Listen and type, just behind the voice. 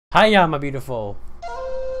Hiya, my beautiful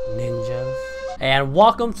ninjas, and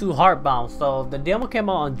welcome to Heartbound. So the demo came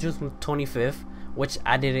out on June 25th, which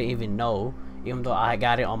I didn't even know, even though I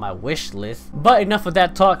got it on my wish list. But enough of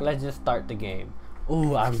that talk, let's just start the game.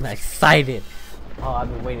 Ooh, I'm excited. Oh, I've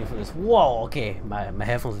been waiting for this. Whoa, okay, my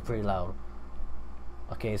headphones are pretty loud.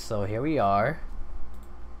 Okay, so here we are.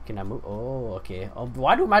 Can I move? Oh, okay. Oh,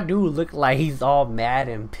 why do my dude look like he's all mad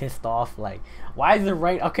and pissed off? Like, why is it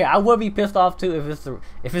rain? Okay, I would be pissed off too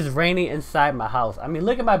if it's raining inside my house. I mean,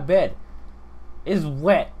 look at my bed. It's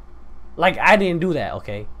wet. Like, I didn't do that.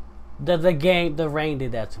 Okay, the rain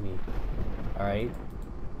did that to me. All right.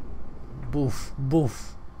 Boof,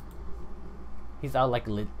 boof. He's out like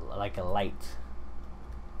a light.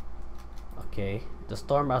 Okay, the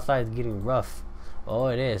storm outside is getting rough. Oh,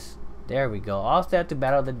 it is. There we go. All set to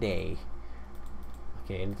battle the day.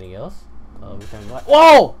 Okay, anything else? Oh, we can go.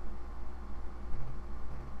 Whoa!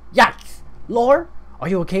 Yikes! Lore, are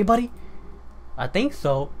you okay, buddy? I think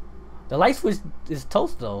so. The light switch is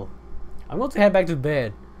toast though. I'm going to head back to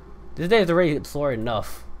bed. This day is already sore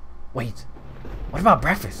enough. Wait, what about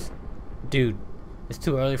breakfast? Dude, it's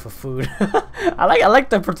too early for food. I like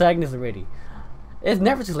the protagonist already. It's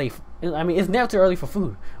never too late. I mean, it's never too early for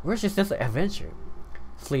food. Where's your sense of adventure?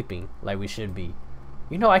 Sleeping like we should be.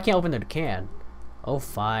 You know I can't open the can. Oh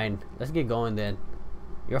fine, let's get going then.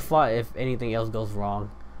 Your fault if anything else goes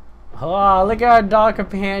wrong. Oh, look at our dog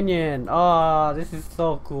companion. Oh, this is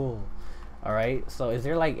so cool. Alright, so is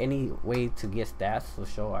there like any way to get stats to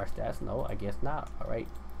show our stats? No, I guess not. Alright,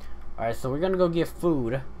 so we're gonna go get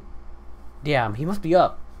food. Damn, he must be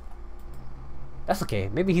up. That's okay,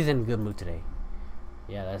 maybe he's in a good mood today.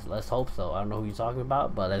 Yeah, let's hope so. I don't know who you're talking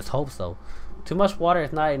about, but let's hope so. Too much water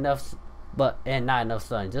is not enough, and not enough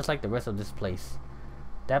sun, just like the rest of this place.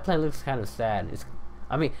 That plant looks kind of sad.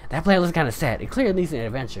 That plant looks kind of sad. It clearly needs an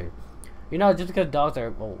adventure. You know, just because dogs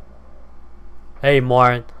are. Oh. Hey,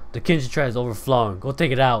 Martin, the kitchen tray is overflowing. Go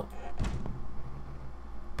take it out.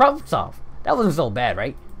 Problem solved. That wasn't so bad,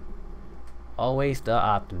 right? Always the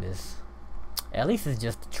optimist. At least it's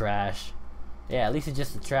just the trash. Yeah, at least it's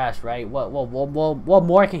just the trash, right? What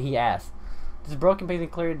more can he ask? This broken painting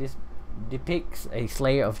clearly depicts a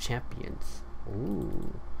slayer of champions.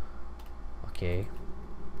 Ooh. Okay.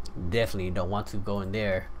 Definitely don't want to go in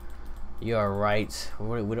there. You're right.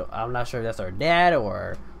 I'm not sure if that's our dad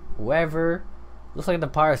or whoever. Looks like the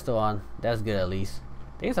power's still on. That's good at least.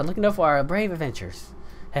 Thanks for looking up for our brave adventures.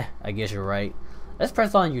 Heh, I guess you're right. Let's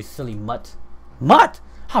press on, you silly mutt. Mutt?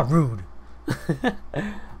 How rude.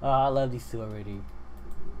 Oh, I love these two already.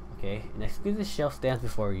 Okay, an exquisite shelf stands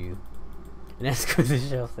before you. An exquisite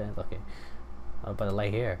shelf stands. Okay. How about the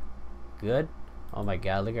light here? Good. Oh my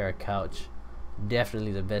god, look at our couch.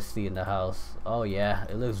 Definitely the best seat in the house. Oh yeah,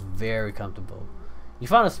 it looks very comfortable. You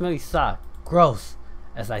found a smelly sock. Gross.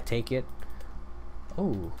 As I take it.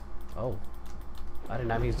 Oh. Oh. I did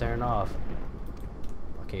not mean to turn it off.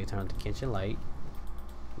 Okay, turn on the kitchen light.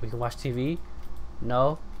 We can watch TV?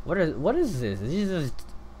 No. What is this? Is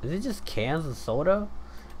it just cans of soda?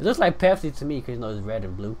 It looks like Pepsi to me because you know it's red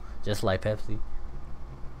and blue. Just like Pepsi.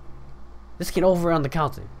 This can over on the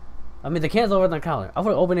counter. I mean, the can's over on the counter. I would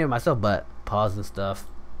have opened it myself, but pause and stuff.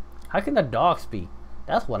 How can the dog speak?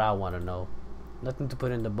 That's what I want to know. Nothing to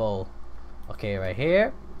put in the bowl. Okay, right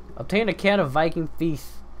here. Obtain a can of Viking Feast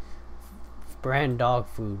brand dog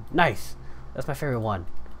food. Nice. That's my favorite one.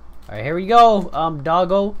 Alright, here we go.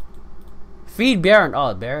 Doggo. Feed Baron.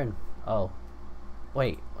 Oh, Baron. Oh.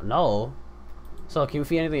 Wait, no. So, can we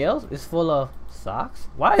feed anything else? It's full of socks?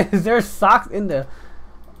 Why is there socks in the...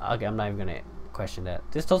 Okay, I'm not even gonna question that.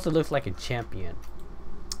 This toaster looks like a champion.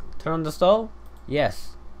 Turn on the stove?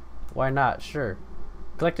 Yes. Why not? Sure.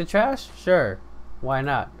 Collect the trash? Sure. Why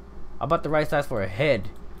not? How about the right size for a head?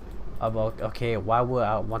 About, okay, why would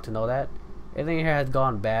I want to know that? Everything here has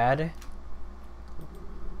gone bad.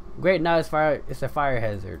 Great, now it's a fire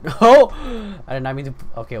hazard. Oh! I did not mean to...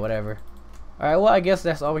 Okay, whatever. Alright, well, I guess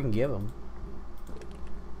that's all we can give him.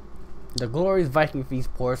 The glorious Viking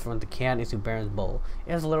feast pours from the can into Baron's bowl.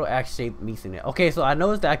 It has a little axe-shaped meat in it. Okay, so I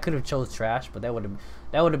noticed that I could have chose trash, but that would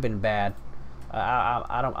have been bad.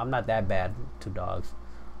 I'm not that bad to dogs.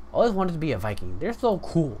 Always wanted to be a Viking. They're so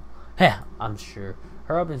cool. Heh, I'm sure.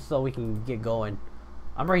 Hurry up and so we can get going.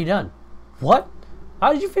 I'm already done. What?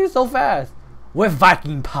 How did you finish so fast? With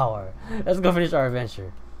Viking power. Let's go finish our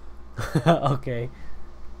adventure. Okay.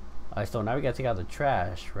 Alright, so now we gotta take out the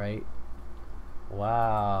trash, right?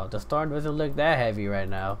 Wow, the storm doesn't look that heavy right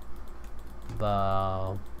now,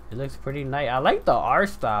 but it looks pretty nice. I like the art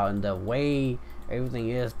style and the way everything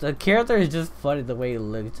is. The character is just funny the way it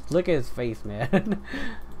looks. Just look at his face, man.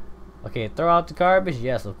 Okay, throw out the garbage.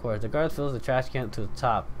 Yes, of course. The garbage fills the trash can to the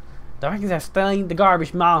top. The Vikings have slain the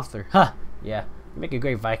garbage monster. Huh. Yeah. You make a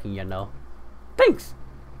great Viking, you know. Thanks.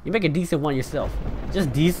 You make a decent one yourself.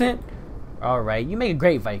 Just decent? Alright. You make a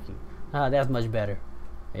great Viking. That's much better.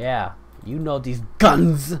 Yeah. You know these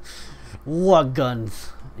guns. What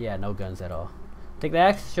guns? Yeah, no guns at all. Take the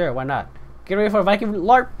axe? Sure, why not? Get ready for a Viking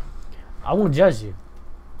LARP. I won't judge you.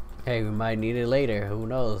 Hey, we might need it later. Who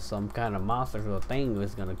knows? Some kind of monster or thing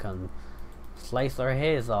is gonna come slice our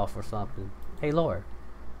heads off or something. Hey, Lord.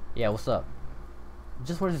 Yeah, what's up?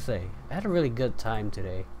 Just wanted to say, I had a really good time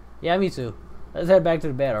today. Yeah, me too. Let's head back to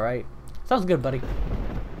the bed, alright? Sounds good, buddy.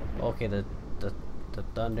 Okay, the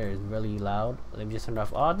thunder is really loud. Let me just turn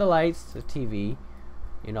off all the lights, the TV.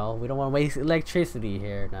 You know, we don't want to waste electricity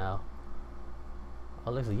here now.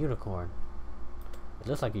 Oh, looks like a unicorn. It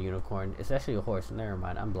looks like a unicorn. It's actually a horse. Never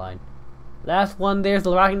mind, I'm blind. Last one, there's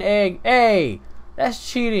the rotten egg. Hey!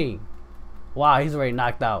 That's cheating. Wow, he's already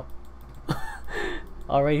knocked out.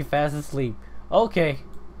 Already fast asleep. Okay.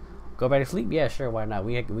 Go back to sleep? Yeah, sure, why not?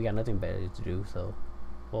 We got nothing better to do, so.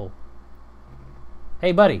 Whoa.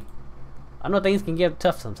 Hey, buddy. I know things can get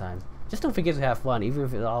tough sometimes. Just don't forget to have fun, even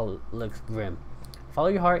if it all looks grim. Follow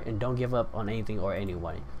your heart and don't give up on anything or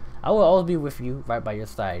anyone. I will always be with you, right by your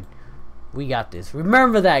side. We got this.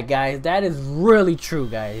 Remember that, guys. That is really true,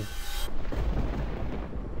 guys.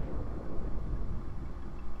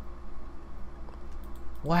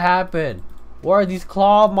 What happened? Where are these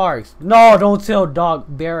claw marks? No, don't tell dog.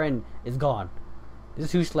 Baron is gone.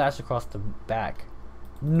 This huge slash across the back.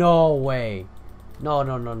 No way. No,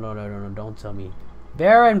 don't tell me.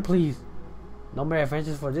 Baron, please. No more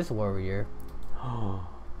adventures for this warrior.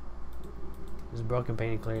 This broken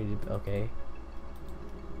painting clearly. Okay.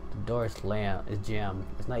 The door is jammed.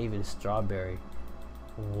 It's not even strawberry.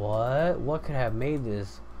 What? What could have made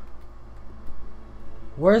this?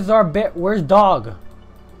 Where's our where's dog?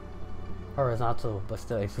 Horizontal, but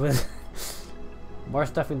still exquisite. More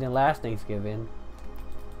stuffing than last Thanksgiving.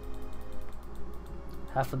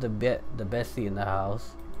 Half of the best seat in the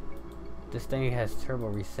house. This thing has turbo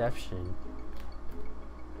reception.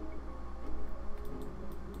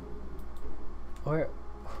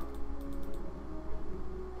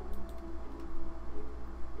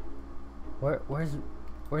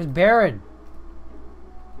 Where's Baron?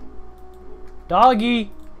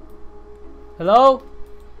 Doggy. Hello?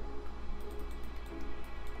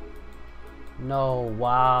 No,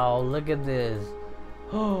 wow, look at this.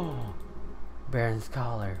 Oh, Baron's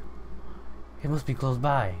collar. It must be close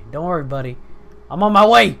by. Don't worry, buddy. I'm on my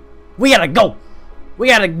way. We gotta go. We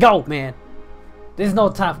gotta go, man. There's no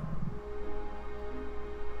time.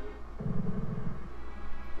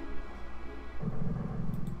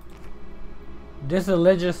 This is a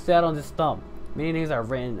ledger set on this stump. Many names are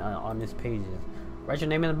written on these pages. Write your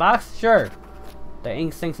name in the box? Sure. The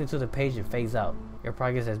ink sinks into the page and fades out. Your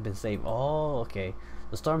progress has been saved. Oh, okay.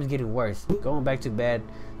 The storm is getting worse. Going back to bed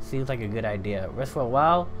seems like a good idea. Rest for a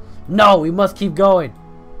while? No, we must keep going.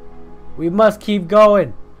 We must keep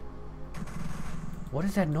going. What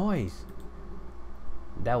is that noise?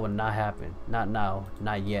 That would not happen. Not now.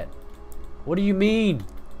 Not yet. What do you mean?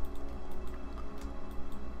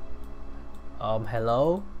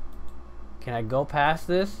 Hello? Can I go past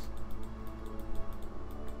this?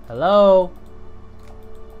 Hello?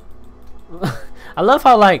 I love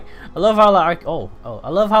how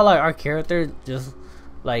our character just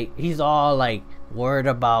like he's all like worried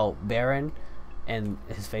about Baron and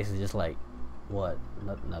his face is just like what?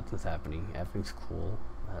 Nothing's happening. Everything's cool.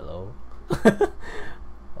 Hello?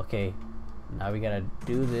 Okay. Now we gotta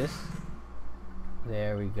do this.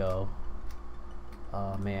 There we go.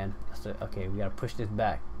 Oh man. Okay, we gotta push this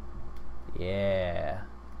back. Yeah.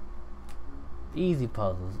 Easy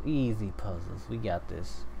puzzles. Easy puzzles. We got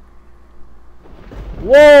this.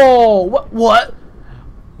 Whoa! What?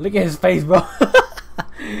 Look at his face, bro.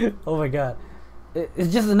 Oh my god.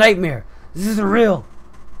 It's just a nightmare. This isn't real.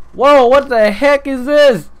 Whoa, what the heck is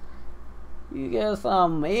this? You get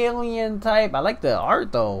some alien type. I like the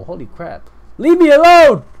art though. Holy crap. Leave me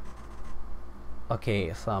alone!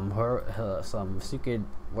 Okay, some secret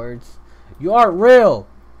words. You aren't real.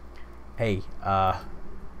 Hey,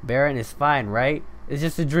 Baron is fine, right? It's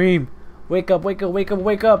just a dream. Wake up, wake up, wake up,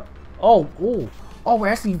 wake up. Oh, we're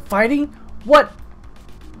actually fighting? What?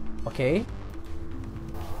 Okay.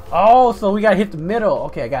 Oh, so we gotta hit the middle.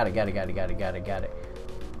 Okay, I got it. Got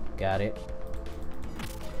it.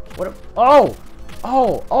 What?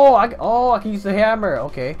 I can use the hammer.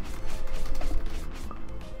 Okay.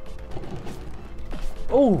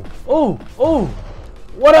 Oh.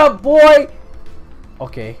 What up, boy?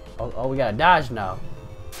 Okay. Oh, we gotta dodge now.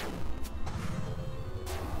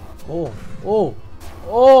 Oh.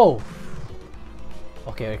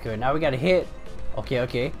 Okay, okay, now we gotta hit. Okay,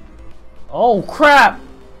 okay. Oh crap!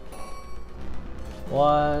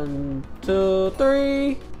 1, 2,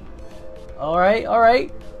 3. Alright,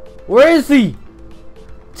 alright. Where is he?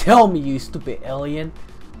 Tell me, you stupid alien.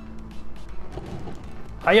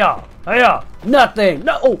 Hiya! Hiya! Nothing!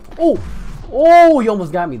 No! Oh! Oh! Oh! You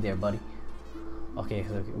almost got me there, buddy. Okay,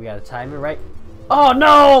 so we gotta time it right. Oh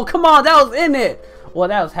no! Come on! That was in it! Well,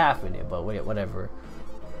 that was half in it, but wait, whatever.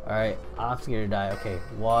 Alright, I'm scared to die. Okay,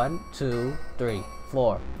 1, 2, 3,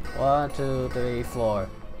 4. 1, 2, 3, 4.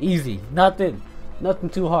 Easy. Nothing. Nothing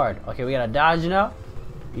too hard. Okay, we gotta dodge now.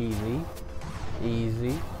 Easy.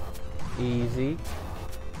 Easy. Easy.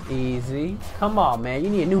 Easy. Come on, man. You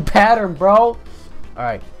need a new pattern, bro.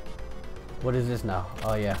 Alright. What is this now?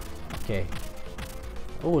 Oh, yeah. Okay.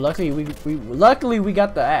 Oh, luckily we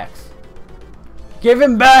got the axe. Give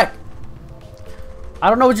him back! I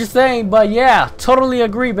don't know what you're saying, but yeah, totally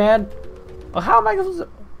agree, man. Oh, how am I supposed to...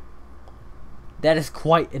 That is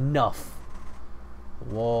quite enough.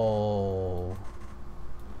 Whoa.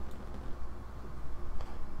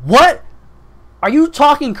 What? Are you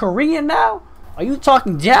talking Korean now? Are you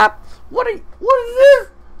talking Jap? What is this?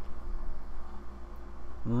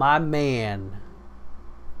 My man.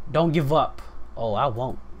 Don't give up. Oh, I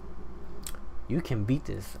won't. You can beat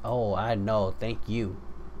this. Oh, I know. Thank you.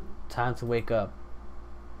 Time to wake up.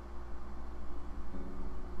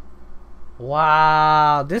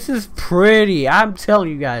 Wow, this is pretty. I'm telling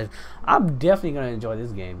you guys, I'm definitely gonna enjoy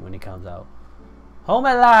this game when it comes out. Home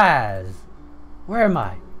at last. Where am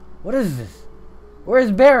I? What is this? Where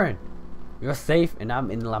is Baron? You're safe, and I'm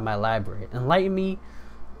in my library. Enlighten me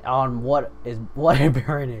on what a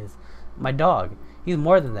Baron is. My dog. He's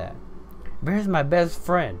more than that. Baron's my best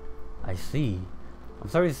friend. I see. I'm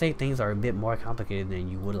sorry to say things are a bit more complicated than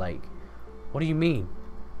you would like. What do you mean?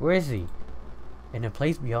 Where is he? In a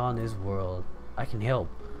place beyond this world. I can help,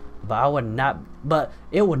 but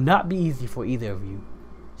it would not be easy for either of you.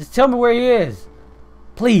 Just tell me where he is.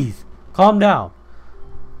 Please, calm down.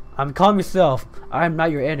 Calm yourself. I am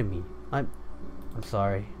not your enemy. I'm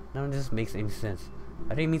sorry. None of this makes any sense.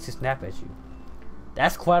 I didn't mean to snap at you.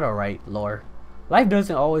 That's quite alright, Lore. Life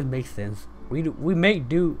doesn't always make sense. We make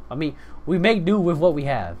do. We make do with what we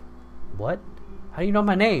have. What? How do you know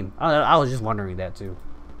my name? I was just wondering that too.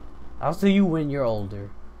 I'll see you when you're older.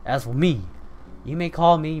 As for me, you may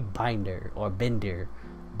call me Binder or Bender.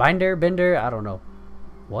 Binder, Bender, I don't know.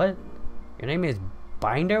 What? Your name is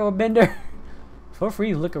Binder or Bender? Feel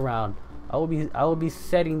free to look around. I will be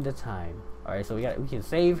setting the time. All right, so we can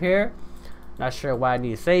save here. Not sure why I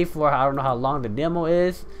need to save for. I don't know how long the demo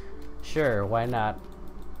is. Sure, why not?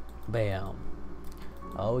 Bam.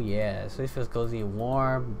 Oh yeah, so it feels cozy and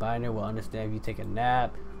warm. Binder will understand if you take a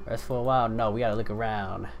nap. Rest for a while. No, we gotta look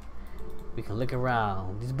around. We can look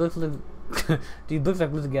around. These books look these books are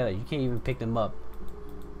glued together. You can't even pick them up.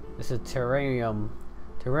 It's a terrarium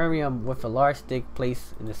with a large stick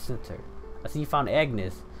placed in the center. I see you found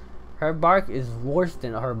Agnes. Her bark is worse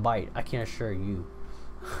than her bite, I can assure you.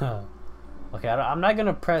 Okay, I'm not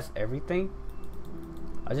gonna press everything.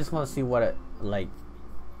 I just want to see what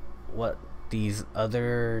what these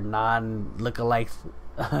other non-lookalikes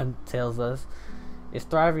tells us. It's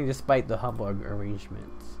thriving despite the humble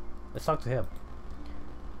arrangements. Let's talk to him.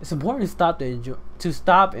 It's important to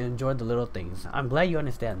stop and enjoy the little things. I'm glad you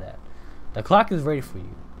understand that. The clock is ready for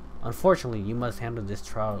you. Unfortunately, you must handle this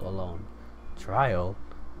trial alone. Trial?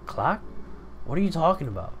 Clock? What are you talking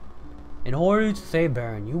about? In order to save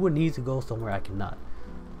Baron, you would need to go somewhere I cannot.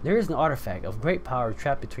 There is an artifact of great power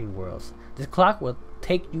trapped between worlds. This clock will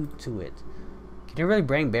take you to it. Can you really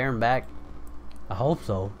bring Baron back? I hope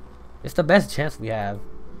so. It's the best chance we have.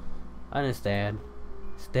 I understand.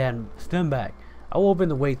 Stand back. I will open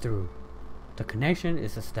the way through. The connection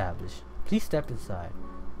is established. Please step inside.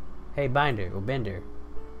 Hey, Binder or Bender.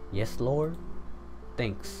 Yes, Lord?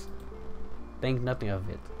 Thanks. Think nothing of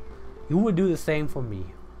it. You would do the same for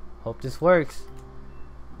me. Hope this works.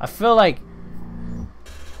 I feel like...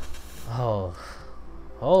 Oh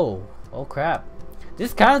crap.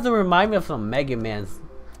 This kind of reminds me of some Mega Man's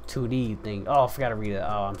 2D thing. Oh, I forgot to read it.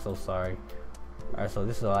 Oh, I'm so sorry. Alright, so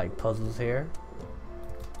this is like puzzles here.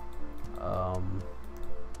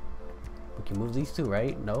 We can move these two,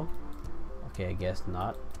 right? No? Okay, I guess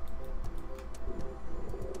not.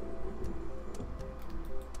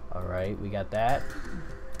 Alright, we got that.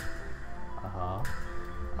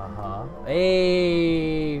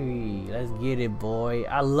 Hey, let's get it, boy.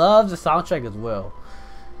 I love the soundtrack as well.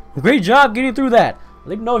 Great job getting through that.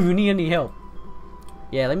 Let me know if you need any help.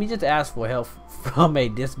 Yeah, let me just ask for help from a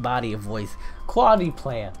disembodied voice. Quality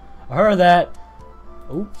plan. I heard that.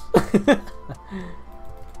 Oops.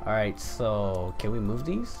 Alright, so can we move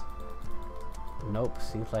these? Nope,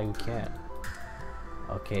 seems like we can't.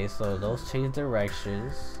 Okay, so those change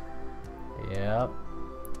directions. Yep.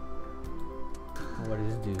 What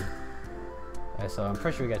does this do? Alright, so I'm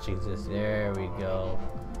pretty sure we gotta change this. There we go.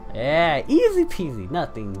 Yeah, easy peasy.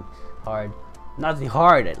 Nothing hard. Nothing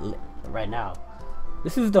hard right now.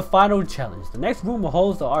 This is the final challenge. The next room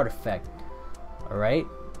holds the artifact. Alright?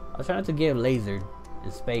 I'm trying not to get lasered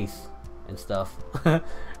in space and stuff.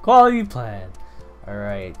 Quality plan.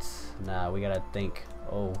 Alright. Nah, we gotta think.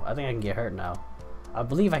 Oh, I think I can get hurt now. I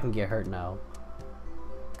believe I can get hurt now.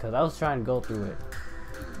 Because I was trying to go through it.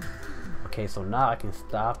 Okay, so now I can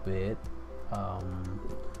stop it. I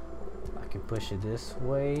can push it this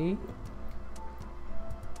way.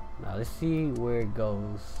 Now let's see where it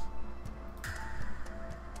goes.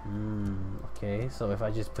 Okay, so if I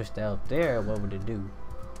just push that out there, what would it do?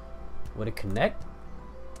 Would it connect?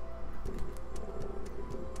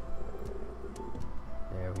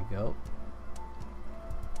 There we go.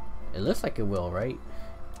 It looks like it will, right?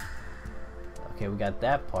 Okay, we got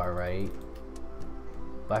that part right.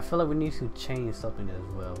 But I feel like we need to change something as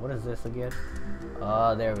well. What is this again?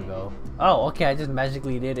 There we go. Oh, okay, I just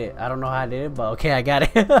magically did it. I don't know how I did it, but okay, I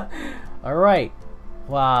got it. Alright.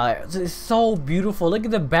 Wow, it's so beautiful. Look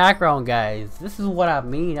at the background, guys. This is what I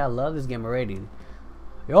mean. I love this game already.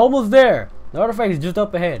 You're almost there. The artifact is just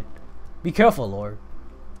up ahead. Be careful, Lord.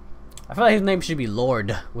 I feel like his name should be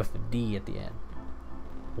Lord with a D at the end.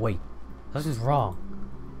 Wait, this is wrong.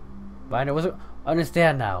 But I wasn't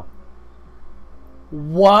understand now.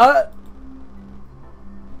 What?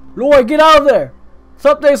 Lord, get out of there!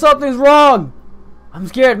 Something's wrong! I'm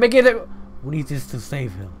scared. Make it. We need this to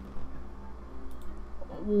save him.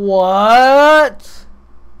 What?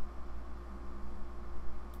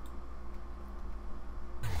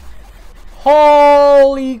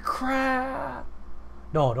 Holy crap!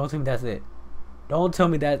 No, don't tell me that's it. Don't tell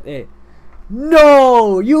me that's it.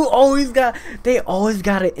 No! You always got. They always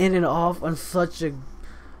got it in and off on such a.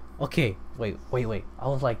 Okay, wait. I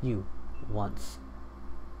was like you once.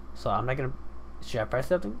 So I'm not gonna. Should I press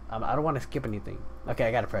something? I don't want to skip anything. Okay,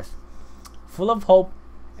 I gotta press. Full of hope,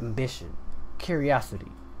 ambition,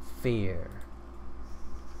 curiosity, fear.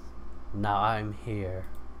 Now I'm here.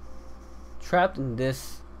 Trapped in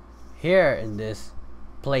this. Here in this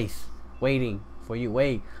place. Waiting for you.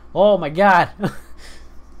 Wait. Oh my god.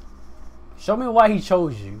 Show me why he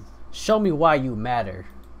chose you. Show me why you matter.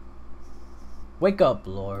 Wake up,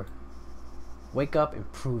 Lord. Wake up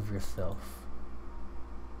and prove yourself.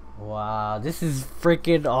 Wow, this is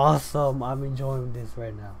freaking awesome. I'm enjoying this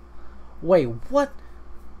right now. Wait, what?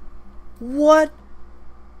 What?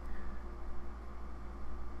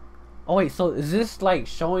 Oh wait, so is this like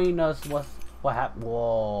showing us what happened?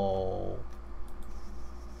 Whoa.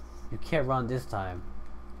 You can't run this time.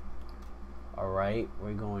 Alright,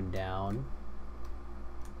 we're going down.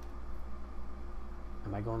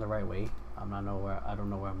 Am I going the right way? I don't know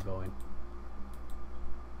where I'm going.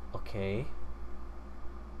 Okay.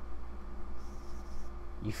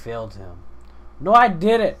 You failed him. No, I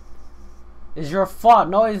didn't. It's your fault.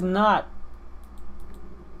 No, it's not.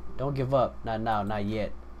 Don't give up. Not now, not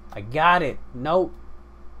yet. I got it. Nope.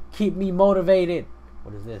 Keep me motivated.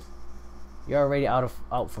 What is this? You're already out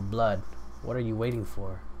for blood. What are you waiting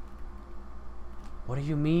for? What do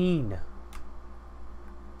you mean?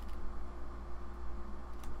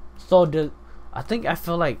 So I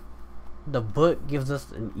feel like the book gives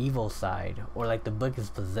us an evil side, or like the book is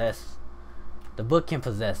possessed. The book can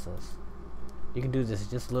possess us. You can do this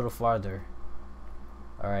just a little farther.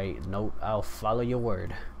 Alright, no, I'll follow your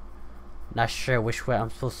word. Not sure which way I'm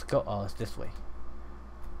supposed to go. Oh, it's this way.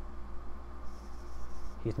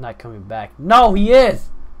 He's not coming back. No, he is!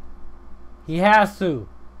 He has to.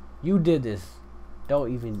 You did this.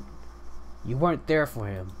 Don't even. You weren't there for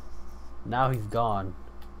him. Now he's gone.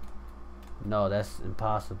 No, that's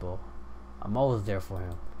impossible. I'm always there for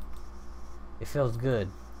him. It feels good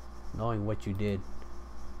knowing what you did,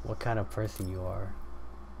 what kind of person you are.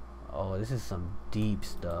 Oh, this is some deep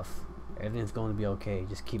stuff. Everything's going to be okay.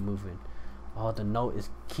 Just keep moving. Oh, the note is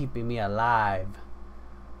keeping me alive.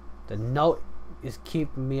 The note is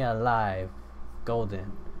keeping me alive.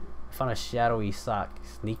 Golden. I found a shadowy sock.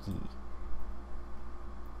 Sneaky.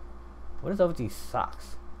 What is up with these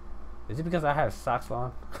socks? Is it because I have socks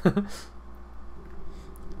on?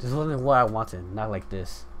 This wasn't what I wanted. Not like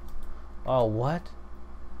this. Oh, what?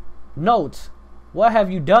 Note. What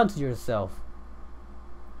have you done to yourself?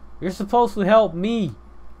 You're supposed to help me.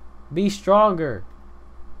 Be stronger.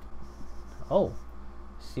 Oh.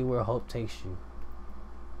 See where hope takes you.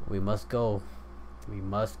 We must go. We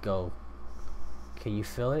must go. Can you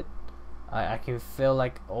feel it? I can feel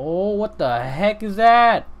like, oh, what the heck is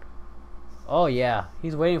that? Oh yeah,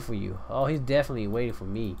 he's waiting for you. Oh, he's definitely waiting for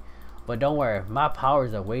me. But don't worry, my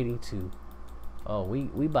powers are waiting too. Oh, we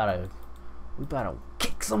about to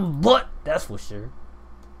kick some butt. That's for sure.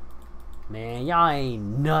 Man, y'all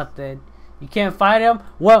ain't nothing. You can't fight him?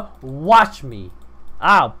 Well, watch me.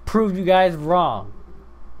 I'll prove you guys wrong.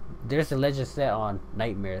 There's a legend set on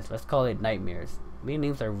nightmares. Let's call it nightmares. Many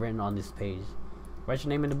names are written on this page. Write your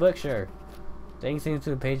name in the book, sure. Things into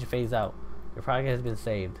the page and phase out. Your product has been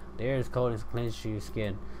saved. The air is cold and cleansed your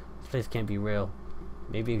skin. This place can't be real.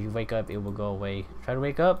 Maybe if you wake up, it will go away. Try to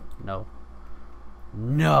wake up? No.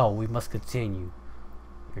 No, we must continue.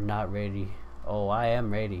 You're not ready. Oh, I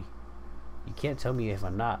am ready. You can't tell me if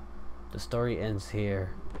I'm not. The story ends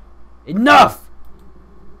here. Enough!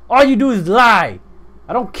 All you do is lie.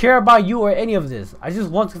 I don't care about you or any of this. I just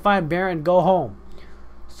want to find Baron and go home.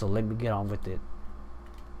 So let me get on with it.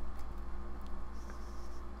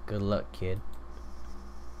 Good luck, kid.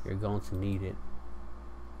 You're going to need it.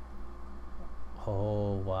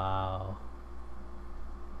 Oh, wow.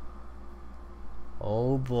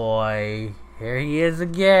 Oh, boy. Here he is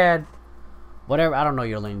again. Whatever. I don't know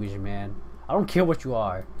your language, man. I don't care what you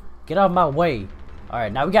are. Get out of my way.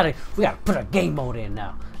 Alright, now we gotta put a game mode in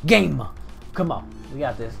now. Game mode. Come on. We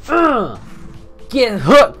got this. Get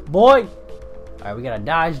hooked, boy. Alright, we gotta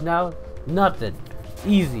dodge now. Nothing.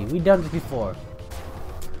 Easy. We done this before.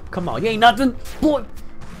 Come on, you ain't nothing, boy.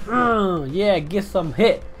 Yeah, get some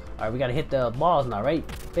hit. Alright, we gotta hit the balls now, right?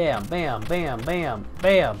 Bam, bam, bam, bam,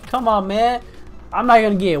 bam. Come on, man. I'm not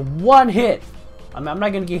gonna get one hit. I'm not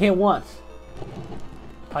gonna get hit once.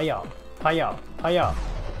 Hi-ya, hi-ya, hi-ya.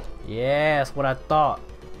 Yeah, that's what I thought.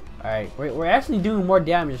 Alright, we're actually doing more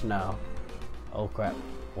damage now. Oh crap.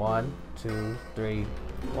 1, 2, 3.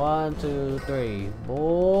 1, 2, 3.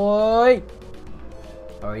 Boy.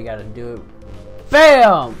 Oh, you gotta do it.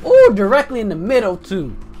 Bam! Ooh, directly in the middle too.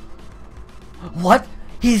 What?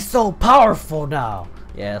 He's so powerful now.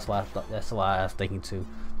 Yeah, that's why I thought. That's why I was thinking too.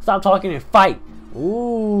 Stop talking and fight.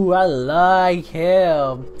 Ooh, I like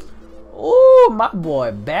him. Ooh, my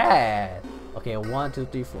boy, bad. Okay, 1, 2,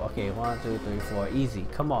 3, 4. Okay, 1, 2, 3, 4. Easy.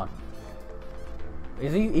 Come on.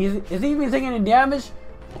 Is he even taking any damage?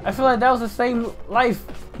 I feel like that was the same life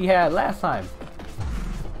he had last time.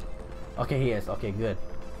 Okay, he is. Okay, good.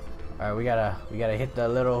 Alright, we gotta hit the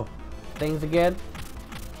little things again.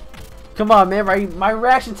 Come on, man. My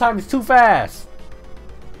reaction time is too fast.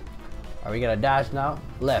 Alright, we gotta dodge now.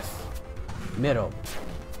 Left. Middle.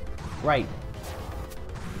 Right.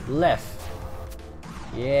 Left.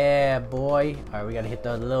 Yeah, boy. Alright, we gotta hit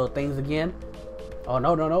the little things again. Oh,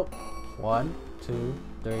 no, no, no. 1, 2,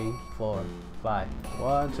 3, 4, 5.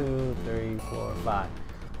 1, 2, 3, 4, 5.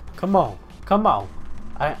 Come on. Come on.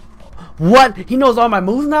 What? He knows all my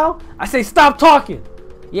moves now? I say stop talking.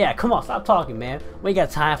 Yeah, come on, stop talking, man. We ain't got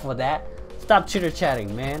time for that. Stop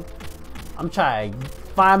chitter-chatting, man. I'm trying to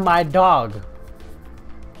find my dog.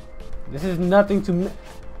 This is nothing to...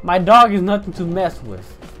 My dog is nothing to mess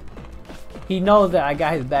with. He knows that I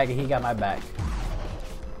got his back and he got my back.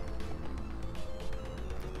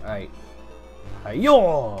 Alright. Alright,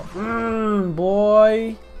 yo!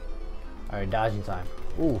 Boy. Alright, dodging time.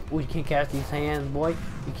 Ooh, you can't catch these hands, boy.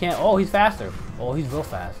 You can't. Oh, he's faster. Oh, he's real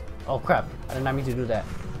fast. Oh, crap. I did not mean to do that.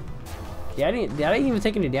 Did I even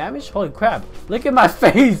take any damage? Holy crap. Look at my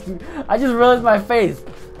face. I just realized my face.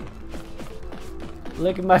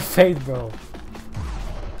 Look at my face, bro.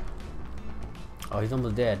 Oh, he's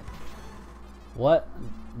almost dead. What?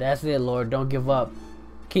 That's it, Lord. Don't give up.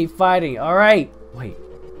 Keep fighting. Alright. Wait.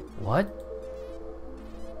 What?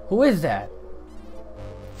 Who is that?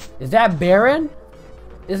 Is that Baron?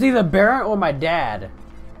 It's either Baron or my dad.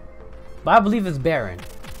 But I believe it's Baron.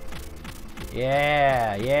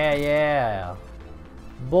 Yeah, yeah, yeah.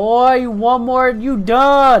 Boy, one more, you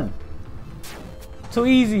done. Too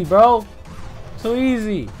easy, bro. Too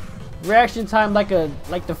easy. Reaction time like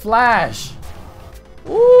the Flash.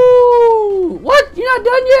 Ooh, what? You're not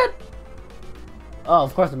done yet? Oh,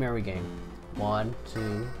 of course the memory game. 1,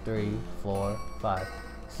 2, 3, 4, 5,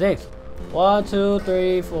 6. 1, 2,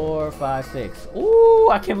 3, 4, 5, 6. Ooh,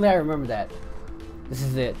 I can't believe I remember that. This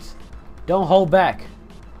is it. Don't hold back.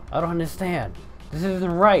 I don't understand. This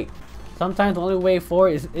isn't right. Sometimes the only way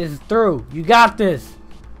forward is through. You got this.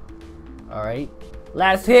 Alright.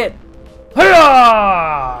 Last hit.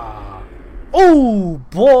 Hiya! Ooh,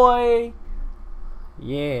 boy.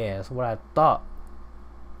 Yeah, that's what I thought.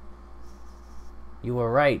 You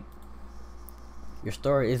were right. Your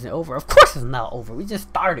story isn't over. Of course it's not over. We just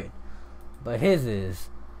started. But his is.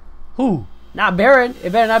 Who? Not Baron.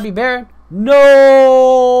 It better not be Baron.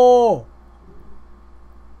 No!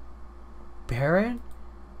 Baron?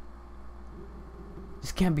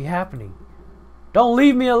 This can't be happening. Don't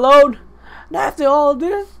leave me alone. Not after all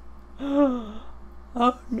this. Oh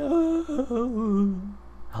no.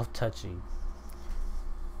 How touching.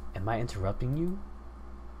 Am I interrupting you?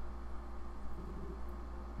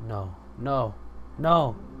 No, no,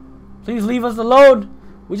 no. Please leave us alone.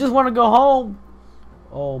 We just want to go home.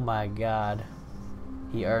 Oh my god.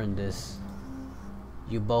 He earned this.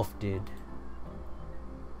 You both did.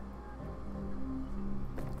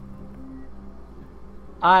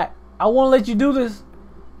 I won't let you do this.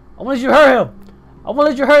 I won't let you hurt him. I won't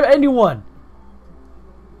let you hurt anyone.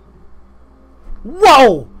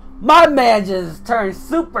 Whoa! My man just turned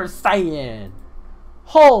Super Saiyan.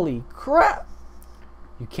 Holy crap.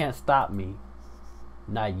 You can't stop me.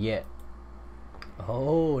 Not yet.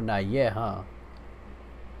 Oh, not yet, huh?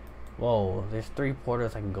 Whoa, there's 3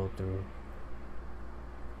 portals I can go through.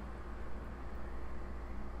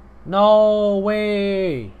 No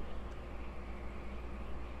way!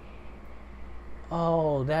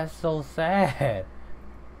 Oh, that's so sad.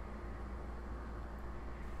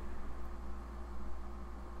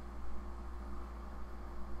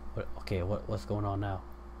 Okay, what's going on now?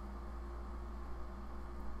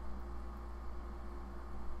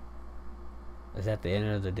 Is that the end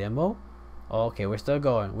of the demo? Oh, okay, we're still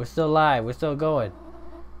going. We're still live. We're still going.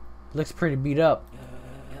 Looks pretty beat up.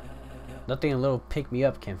 Nothing a little pick me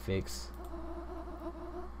up can fix.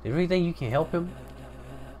 Do you really think you can help him?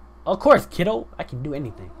 Of course, kiddo. I can do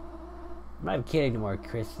anything. I'm not a kid anymore,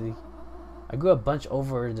 Chrissy. I grew a bunch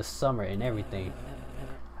over the summer and everything.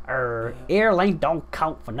 Air lane don't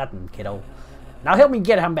count for nothing, kiddo. Now help me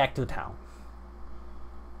get him back to town.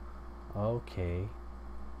 Okay.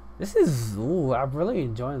 This is, ooh, I'm really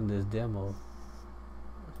enjoying this demo.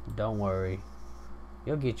 Don't worry.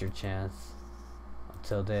 You'll get your chance.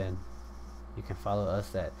 Until then, you can follow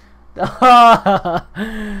us at...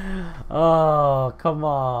 Oh, come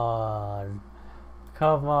on.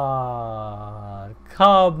 Come on.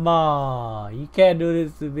 Come on. You can't do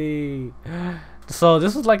this to me. So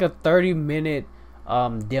this was like a 30-minute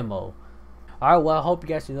demo. Alright, well, I hope you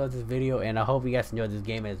guys enjoyed this video, and I hope you guys enjoyed this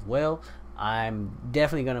game as well. I'm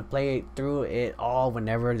definitely gonna play it through it all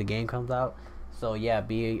whenever the game comes out. So yeah,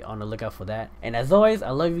 be on the lookout for that. And as always, I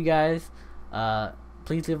love you guys.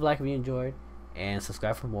 Please leave a like if you enjoyed, and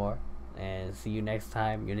subscribe for more. And see you next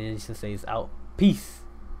time. Your Ninja Sensei is out. Peace.